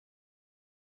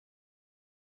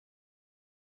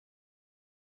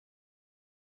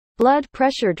Blood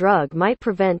pressure drug might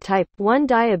prevent type 1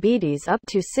 diabetes up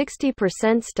to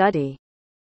 60% study.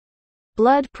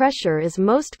 Blood pressure is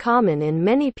most common in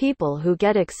many people who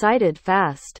get excited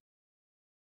fast.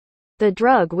 The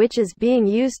drug which is being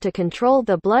used to control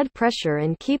the blood pressure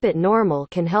and keep it normal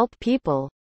can help people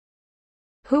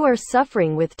who are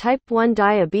suffering with type 1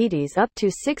 diabetes up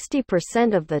to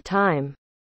 60% of the time.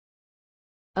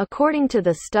 According to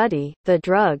the study, the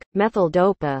drug,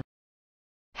 methyldopa,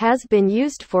 has been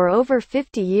used for over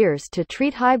 50 years to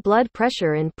treat high blood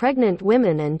pressure in pregnant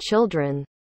women and children.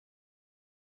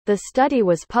 The study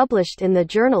was published in the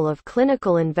Journal of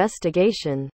Clinical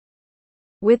Investigation.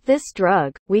 With this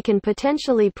drug, we can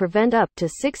potentially prevent up to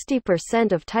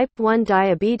 60% of type 1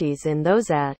 diabetes in those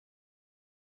at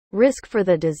risk for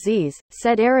the disease,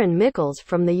 said Aaron Michels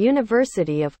from the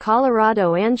University of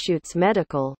Colorado Anschutz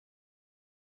Medical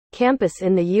Campus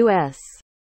in the U.S.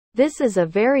 This is a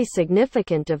very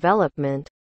significant development,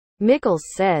 Michels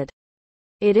said.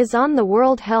 It is on the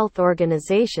World Health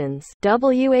Organization's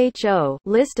 (WHO)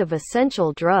 list of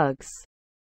essential drugs.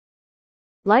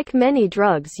 Like many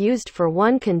drugs used for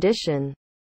one condition,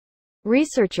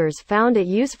 researchers found it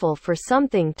useful for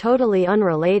something totally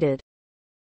unrelated.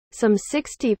 Some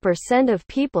 60% of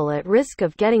people at risk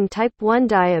of getting type 1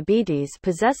 diabetes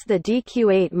possess the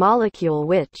DQ8 molecule,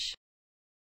 which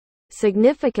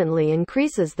significantly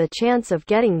increases the chance of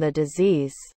getting the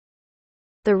disease.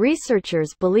 The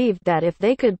researchers believed that if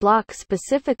they could block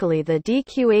specifically the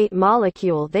DQ8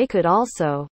 molecule, they could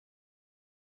also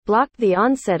block the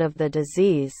onset of the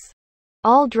disease.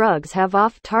 All drugs have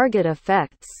off-target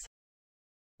effects.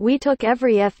 We took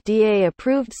every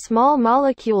FDA-approved small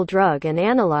molecule drug and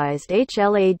analyzed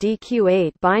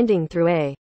HLA-DQ8 binding through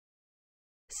a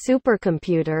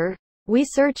supercomputer. We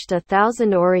searched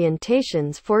 1,000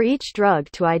 orientations for each drug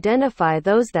to identify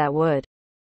those that would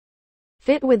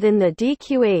fit within the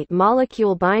DQ8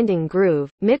 molecule binding groove,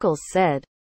 Michels said.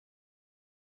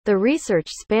 The research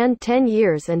spanned 10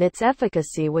 years and its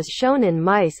efficacy was shown in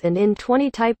mice and in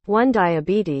 20 type 1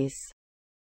 diabetes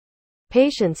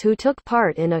patients who took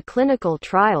part in a clinical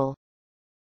trial.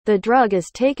 The drug is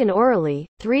taken orally,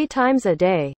 3 times a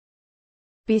day.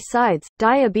 Besides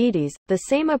diabetes, the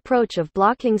same approach of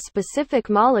blocking specific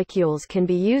molecules can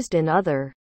be used in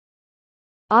other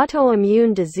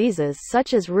autoimmune diseases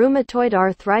such as rheumatoid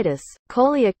arthritis,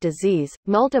 celiac disease,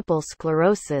 multiple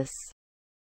sclerosis,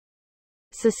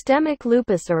 systemic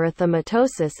lupus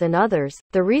erythematosus and others,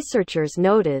 the researchers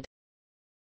noted.